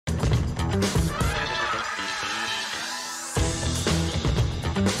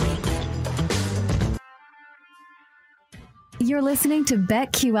You're listening to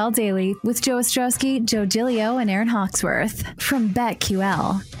BetQL Daily with Joe Ostrowski, Joe Giglio, and Aaron Hawksworth from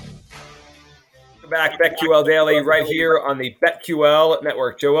BetQL. Back, BetQL Daily, right here on the BetQL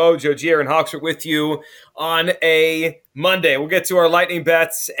Network. Joe O, Joe G, Aaron Hawksworth with you on a Monday. We'll get to our lightning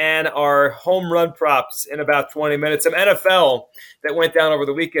bets and our home run props in about 20 minutes. Some NFL that went down over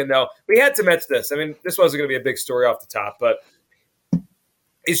the weekend, though. We had to mention this. I mean, this wasn't going to be a big story off the top, but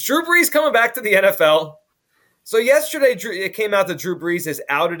is Drew Brees coming back to the NFL? So yesterday, it came out that Drew Brees is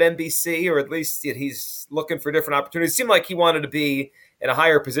out at NBC, or at least he's looking for different opportunities. It seemed like he wanted to be in a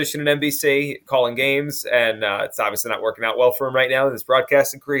higher position at NBC, calling games, and it's obviously not working out well for him right now in his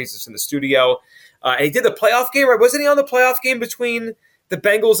broadcasting career. He's just in the studio. And he did the playoff game, right? Wasn't he on the playoff game between the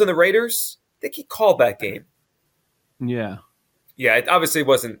Bengals and the Raiders? I think he called that game. Yeah. Yeah, it obviously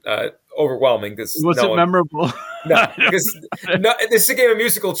wasn't overwhelming. Was it memorable? No, because this is a game of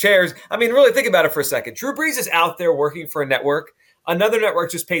musical chairs. I mean, really think about it for a second. Drew Brees is out there working for a network. Another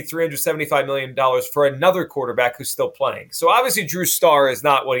network just paid $375 million for another quarterback who's still playing. So obviously Drew's star is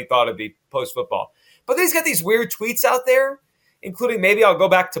not what he thought it'd be post-football. But then he's got these weird tweets out there, including maybe I'll go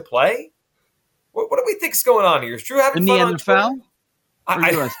back to play. What do we think's going on here? Is Drew having fun on Twitter?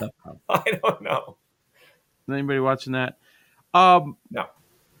 NFL? I don't know. Is anybody watching that? No.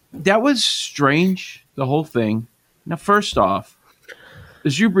 That was strange, the whole thing. Now, first off,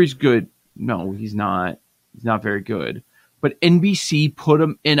 is Drew Brees good? No, he's not. He's not very good. But NBC put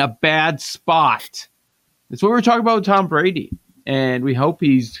him in a bad spot. That's what we were talking about with Tom Brady. And we hope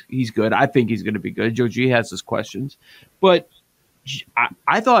he's good. I think he's going to be good. Joe G has his questions. But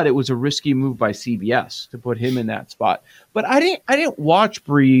I thought it was a risky move by CBS to put him in that spot. But I didn't watch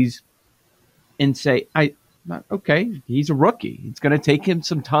Brees and say, okay, he's a rookie. It's going to take him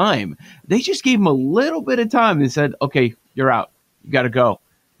some time. They just gave him a little bit of time and said, okay, you're out. You got to go.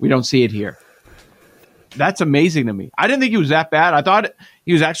 We don't see it here. That's amazing to me. I didn't think he was that bad. I thought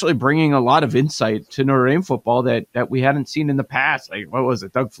he was actually bringing a lot of insight to Notre Dame football that we hadn't seen in the past. Like, what was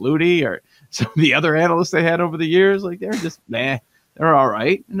it, Doug Flutie or some of the other analysts they had over the years? Like, they're just, they're all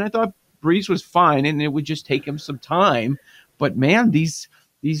right. And I thought Brees was fine, and it would just take him some time. But, man, these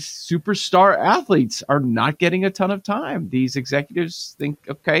superstar athletes are not getting a ton of time. These executives think,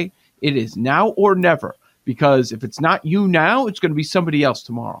 okay, it is now or never, because if it's not you now, it's going to be somebody else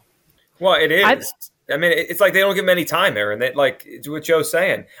tomorrow. Well, it is. I mean, it's like they don't give him any time, Aaron. They, like what Joe's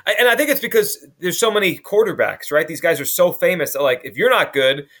saying. And I think it's because there's so many quarterbacks, right? These guys are so famous that, like, if you're not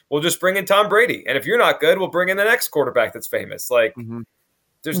good, we'll just bring in Tom Brady. And if you're not good, we'll bring in the next quarterback that's famous. Like,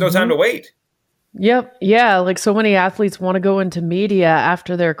 there's no time to wait. Yep. Yeah. Like, so many athletes want to go into media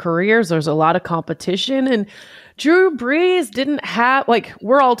after their careers. There's a lot of competition. And Drew Brees didn't have, like,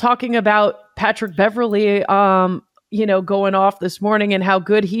 we're all talking about Patrick Beverley, going off this morning and how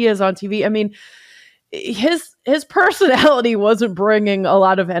good he is on TV. I mean, his personality wasn't bringing a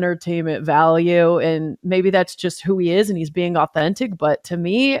lot of entertainment value, and maybe that's just who he is and he's being authentic. But to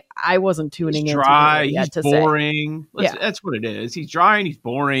me, I wasn't tuning in. Dry, he's boring. That's what it is. He's dry and he's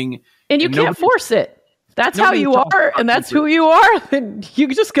boring. And you can't force it. That's how you are, and that's who you are. And you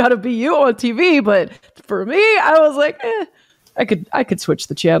just got to be you on TV. But for me, I was like, I could switch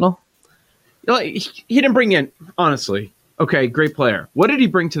the channel. He didn't bring in, honestly. Okay, great player. What did he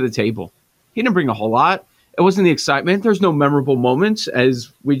bring to the table? He didn't bring a whole lot. It wasn't the excitement. There's no memorable moments,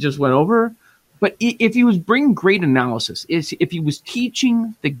 as we just went over. But if he was bringing great analysis, if he was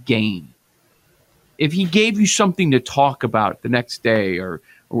teaching the game, if he gave you something to talk about the next day or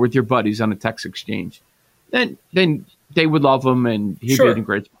with your buddies on a text exchange, then they would love him and he'd be in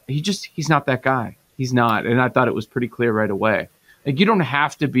great. He's not that guy. He's not. And I thought it was pretty clear right away. Like, you don't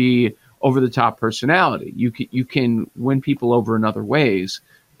have to be over-the-top personality. You can win people over in other ways,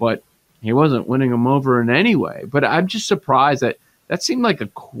 but he wasn't winning them over in any way. But I'm just surprised that seemed like a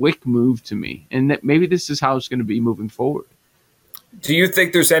quick move to me, and that maybe this is how it's going to be moving forward. Do you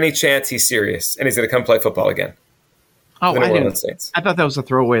think there's any chance he's serious and he's going to come play football again? Oh, I thought that was a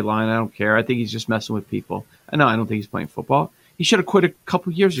throwaway line. I don't care. I think he's just messing with people. I don't think he's playing football. He should have quit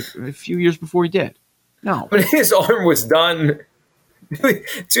a few years before he did. No. But his arm was done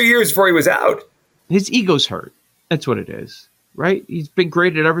 2 years before he was out. His ego's hurt. That's what it is. Right? He's been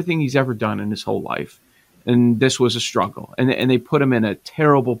great at everything he's ever done in his whole life. And this was a struggle. And they put him in a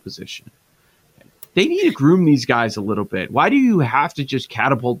terrible position. They need to groom these guys a little bit. Why do you have to just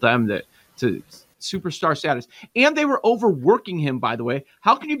catapult them to superstar status? And they were overworking him, by the way.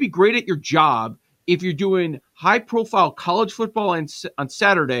 How can you be great at your job if you're doing high-profile college football on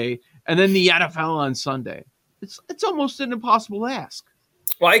Saturday and then the NFL on Sunday? It's almost an impossible ask.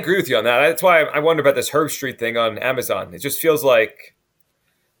 Well, I agree with you on that. That's why I wonder about this Herb Street thing on Amazon. It just feels like,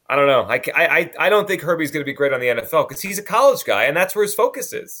 I don't know. I don't think Herbie's going to be great on the NFL because he's a college guy and that's where his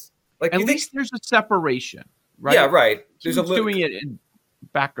focus is. Like, at least there's a separation, right? Yeah, right. There's doing it in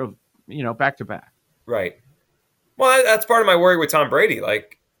back to back. Right. Well, that's part of my worry with Tom Brady.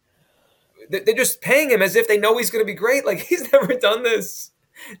 Like, they're just paying him as if they know he's going to be great. Like, he's never done this.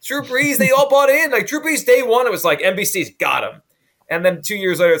 Drew Brees, they all bought in. Like, Drew Brees, day one, it was like, NBC's got him. And then 2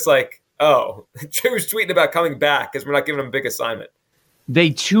 years later, it's like, oh, Drew's tweeting about coming back because we're not giving him a big assignment. They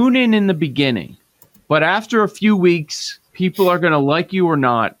tune in the beginning, but after a few weeks, people are going to like you or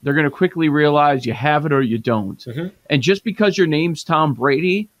not. They're going to quickly realize you have it or you don't. Mm-hmm. And just because your name's Tom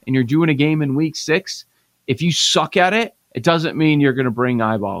Brady and you're doing a game in week 6, if you suck at it, it doesn't mean you're going to bring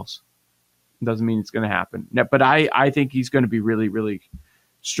eyeballs. It doesn't mean it's going to happen. But I think he's going to be really, really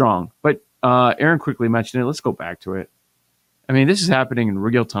strong. But Aaron quickly mentioned it. Let's go back to it. I mean, this is happening in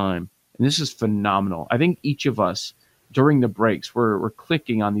real time, and this is phenomenal. I think each of us, during the breaks, we're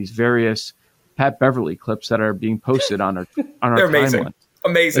clicking on these various Pat Beverly clips that are being posted on our They're amazing. timeline.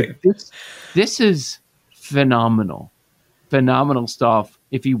 Amazing. Like this is phenomenal. Phenomenal stuff.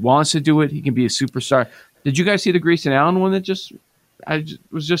 If he wants to do it, he can be a superstar. Did you guys see the Grayson Allen one that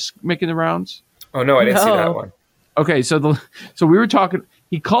was just making the rounds? Oh, no, I didn't see that one. Okay, so we were talking.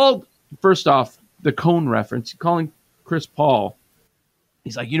 He called, first off, the Cone reference. Calling Chris Paul.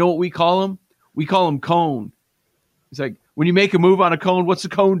 He's like, you know what we call him? We call him Cone. He's like, when you make a move on a cone, what's the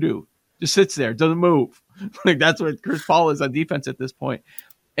cone do? Just sits there, doesn't move. Like, that's what Chris Paul is on defense at this point.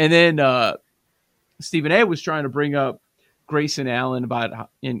 And then Stephen A. was trying to bring up Grayson Allen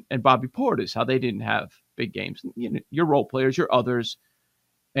and Bobby Portis, how they didn't have big games. You know, your role players, your others.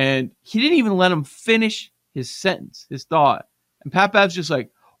 And he didn't even let him finish his sentence, his thought. And Pat Bev's just like,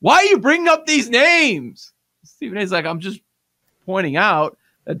 why are you bringing up these names? Stephen A's like, I'm just pointing out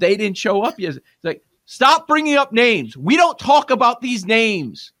that they didn't show up yet. He's like, stop bringing up names. We don't talk about these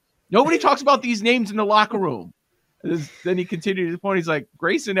names. Nobody talks about these names in the locker room. And then he continued his point. He's like,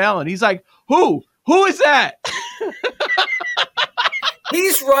 Grayson Allen. He's like, who? Who is that?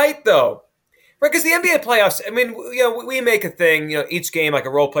 He's right, though. Right, because the NBA playoffs, I mean, you know, we make a thing, you know, each game, like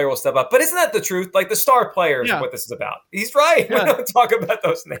a role player will step up. But isn't that the truth? Like, the star players are what this is about. He's right. Yeah. We don't talk about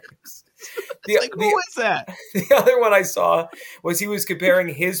those names. Who is that? The other one I saw was he was comparing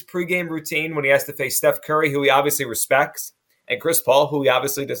his pregame routine when he has to face Steph Curry, who he obviously respects, and Chris Paul, who he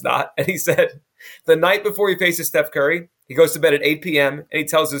obviously does not. And he said the night before he faces Steph Curry, he goes to bed at 8 p.m. and he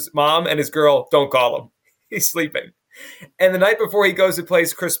tells his mom and his girl, don't call him. He's sleeping. And the night before he goes and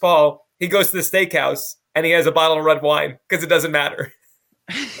plays Chris Paul, he goes to the steakhouse and he has a bottle of red wine because it doesn't matter.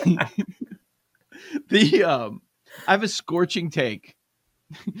 I have a scorching take.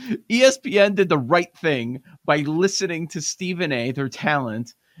 ESPN did the right thing by listening to Stephen A., their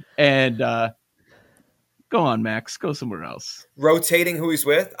talent, and go on, Max, go somewhere else. Rotating who he's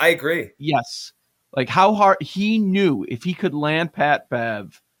with? I agree. Yes. Like how hard he knew if he could land Pat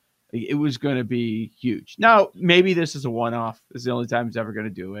Bev, it was going to be huge. Now, maybe this is a one-off. This is the only time he's ever going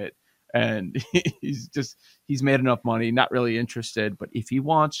to do it. And he's made enough money, not really interested. But if he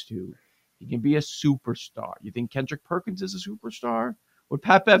wants to, he can be a superstar. You think Kendrick Perkins is a superstar? What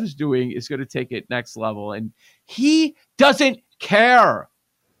Pat Bev is doing is going to take it next level. And he doesn't care.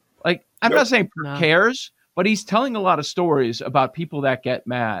 Like, I'm not saying cares, but he's telling a lot of stories about people that get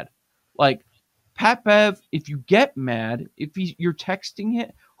mad. Like, Pat Bev, if you get mad, you're texting him,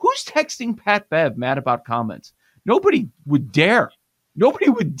 who's texting Pat Bev mad about comments? Nobody would dare. Nobody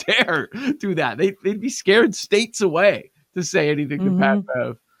would dare do that. They'd be scared states away to say anything to Pat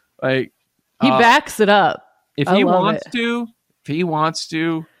Bev. Like, he backs it up. If he wants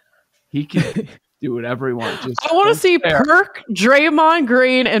to, he can do whatever he wants. Just I want to see Perk, Draymond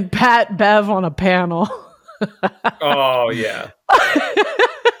Green, and Pat Bev on a panel. Oh yeah.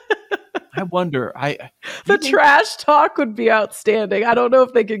 I wonder. The trash talk would be outstanding. I don't know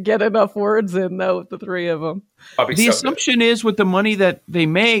if they could get enough words in though with the three of them. The assumption is with the money that they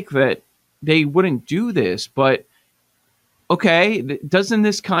make that they wouldn't do this, but okay, doesn't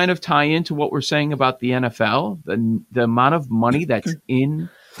this kind of tie into what we're saying about the NFL? The amount of money that's in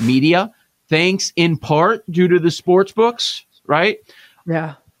media, thanks in part due to the sports books, right?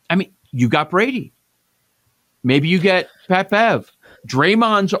 Yeah. I mean, you got Brady. Maybe you get Pat Bev.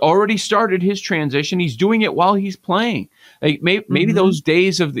 Draymond's already started his transition. He's doing it while he's playing. Like maybe those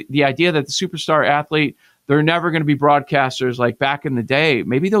days of the idea that the superstar athlete, they're never going to be broadcasters like back in the day.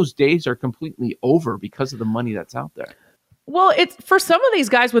 Maybe those days are completely over because of the money that's out there. Well, it's for some of these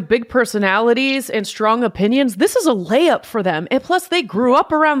guys with big personalities and strong opinions, this is a layup for them. And plus, they grew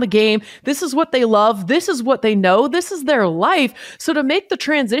up around the game. This is what they love. This is what they know. This is their life. So to make the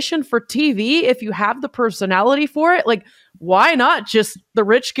transition for TV, if you have the personality for it, like, why not just the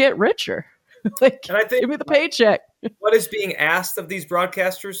rich get richer? Like, and I think, give me the paycheck. What is being asked of these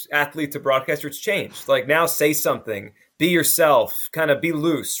broadcasters, athlete to broadcaster, it's changed. Like, now say something, be yourself, kind of be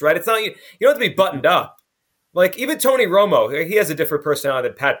loose, right? It's not, you don't have to be buttoned up. Like, even Tony Romo, he has a different personality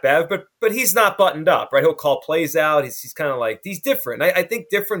than Pat Bev, but he's not buttoned up, right? He'll call plays out. He's kind of like, he's different. I think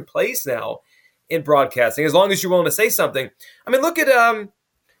different plays now in broadcasting, as long as you're willing to say something. I mean, look at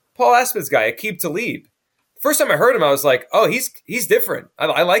Paul Aspen's guy, Aqib Talib. First time I heard him, I was like, oh, he's different.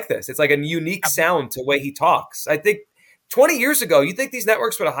 I like this. It's like a unique sound to the way he talks. I think 20 years ago, you think these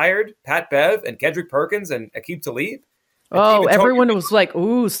networks would have hired Pat Bev and Kendrick Perkins and Aqib Talib? Oh, everyone was like,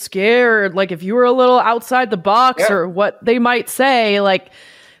 ooh, scared. Like, if you were a little outside the box or what they might say, like,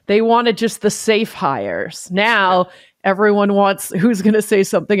 they wanted just the safe hires. Now, everyone wants who's going to say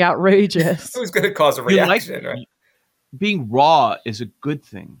something outrageous. Who's going to cause a reaction, right? Being raw is a good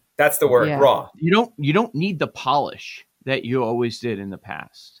thing. That's the word, raw. You don't need the polish that you always did in the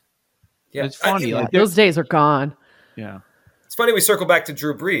past. Yeah, it's funny. Those days are gone. Yeah. It's funny we circle back to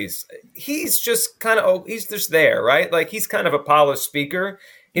Drew Brees. He's just kind of, he's just there, right? Like, he's kind of a polished speaker.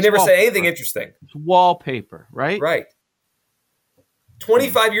 He never said anything interesting. It's wallpaper, right? Right.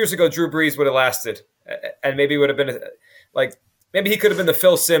 25 years ago, Drew Brees would have lasted, and maybe would have been maybe he could have been the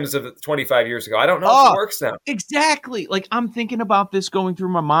Phil Simms of 25 years ago. I don't know if it works now. Exactly. Like, I'm thinking about this going through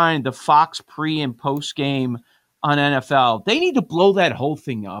my mind, the Fox pre and post game on NFL. They need to blow that whole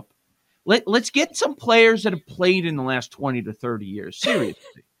thing up. Let's get some players that have played in the last 20 to 30 years. Seriously.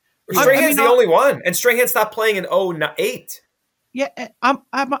 Strahan's the only one. And Strahan stopped playing in 2008. Yeah, I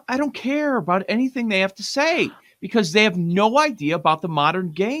don't care about anything they have to say because they have no idea about the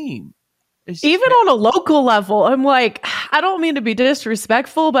modern game. Even on a local level, I'm like, I don't mean to be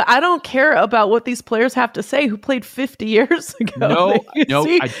disrespectful, but I don't care about what these players have to say who played 50 years ago. No, I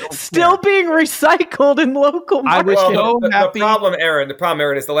don't still being recycled in local markets. The problem,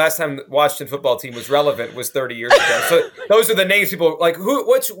 Aaron, is the last time the Washington football team was relevant was 30 years ago. So those are the names people like.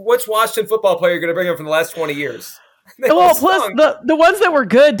 What's Washington football player going to bring up from the last 20 years? Well, plus the ones that were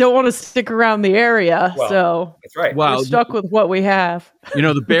good don't want to stick around the area. Well, so that's right. Wow, we're stuck with what we have.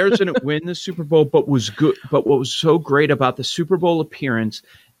 The Bears didn't win the Super Bowl, but what was so great about the Super Bowl appearance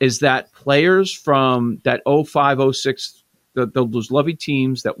is that players from that 05, 06, those lovely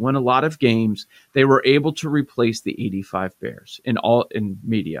teams that won a lot of games, they were able to replace the 85 Bears in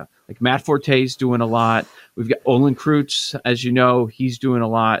media. Like Matt Forte's doing a lot. We've got Olin Kreutz, as you know, he's doing a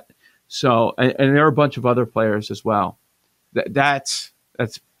lot. So, and there are a bunch of other players as well. That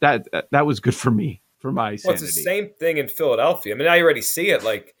was good for me, for my sanity. Well, it's the same thing in Philadelphia. I mean, I already see it.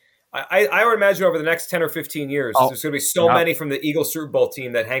 Like, I would imagine over the next 10 or 15 years, there's going to be so many from the Eagles Super Bowl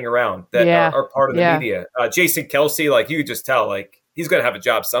team that hang around that are part of the media. Jason Kelsey, like, you could just tell, like, he's going to have a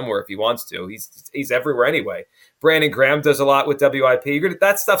job somewhere if he wants to. He's everywhere anyway. Brandon Graham does a lot with WIP.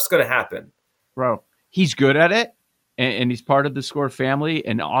 That stuff's going to happen. Bro, he's good at it. And he's part of the Score family,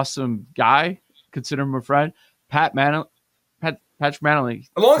 an awesome guy. Consider him a friend. Patrick Mannelly.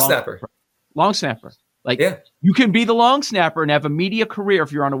 A long snapper. Long snapper. Like, you can be the long snapper and have a media career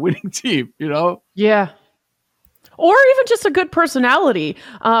if you're on a winning team, Yeah. Or even just a good personality.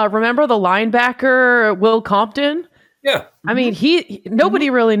 Remember the linebacker, Will Compton? Yeah. I mean, nobody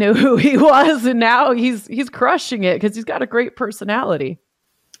really knew who he was, and now he's crushing it because he's got a great personality.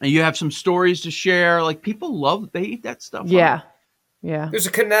 And you have some stories to share. Like, people they eat that stuff. Yeah. Up. Yeah. There's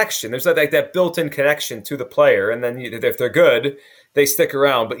a connection. There's like that built-in connection to the player. And then if they're good, they stick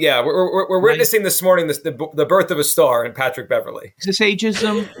around. But yeah, we're witnessing this morning the birth of a star in Patrick Beverley. Is this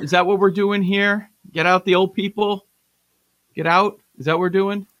ageism? Is that what we're doing here? Get out the old people? Get out? Is that what we're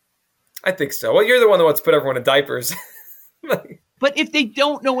doing? I think so. Well, you're the one that wants to put everyone in diapers. But if they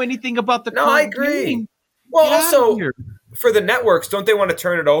don't know anything about the I agree. Game, well, also for the networks, don't they want to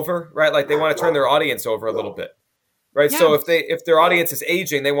turn it over, right? Like, they want to turn their audience over a little bit, right? Yeah. So if their audience is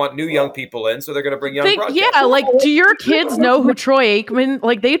aging, they want new young people in, so they're going to bring young broadcasters. Yeah, like, do your kids know who Troy Aikman?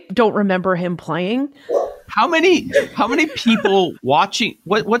 Like, they don't remember him playing. How many people watching?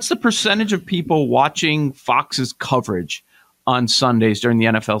 What's the percentage of people watching Fox's coverage on Sundays during the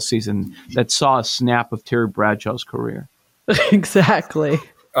NFL season that saw a snap of Terry Bradshaw's career? Exactly.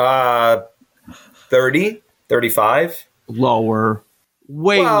 30, 35. Lower.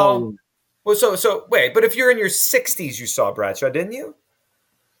 Way lower. Well, so wait, but if you're in your 60s, you saw Bradshaw, didn't you?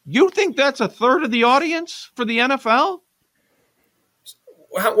 You think that's a third of the audience for the NFL?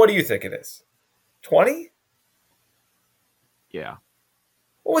 What do you think it is? 20? Yeah.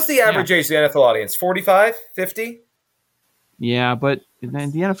 What's the average age of the NFL audience? 45, 50? Yeah, but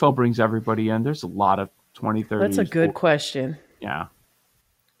then the NFL brings everybody in. There's a lot of 20, 30. That's a good question. Yeah.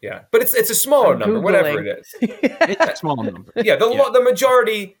 Yeah, but it's a smaller number, Googling. Whatever it is. It's a small number. Yeah, the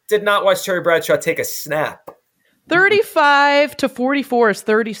majority did not watch Terry Bradshaw take a snap. 35 to 44 is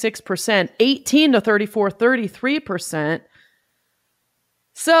 36%. 18 to 34, 33%.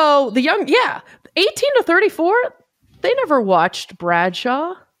 So the 18 to 34, they never watched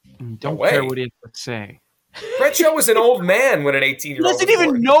Bradshaw. Don't way. care what he has to say. Bradshaw was an old man when an He 18-year-old doesn't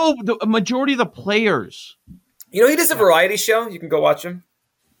even know the majority of the players. You know, he does a variety show. You can go watch him.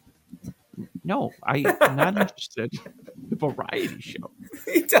 No, I'm not interested. The variety show.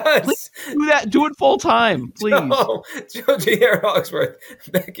 He does. Please do that. Do it full time, please. Joe G. Aaron Hawksworth,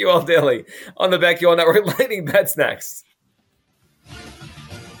 BetQL Daily on the BetQL Network. Lightning Bets next.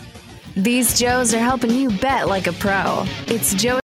 These Joes are helping you bet like a pro. It's Joe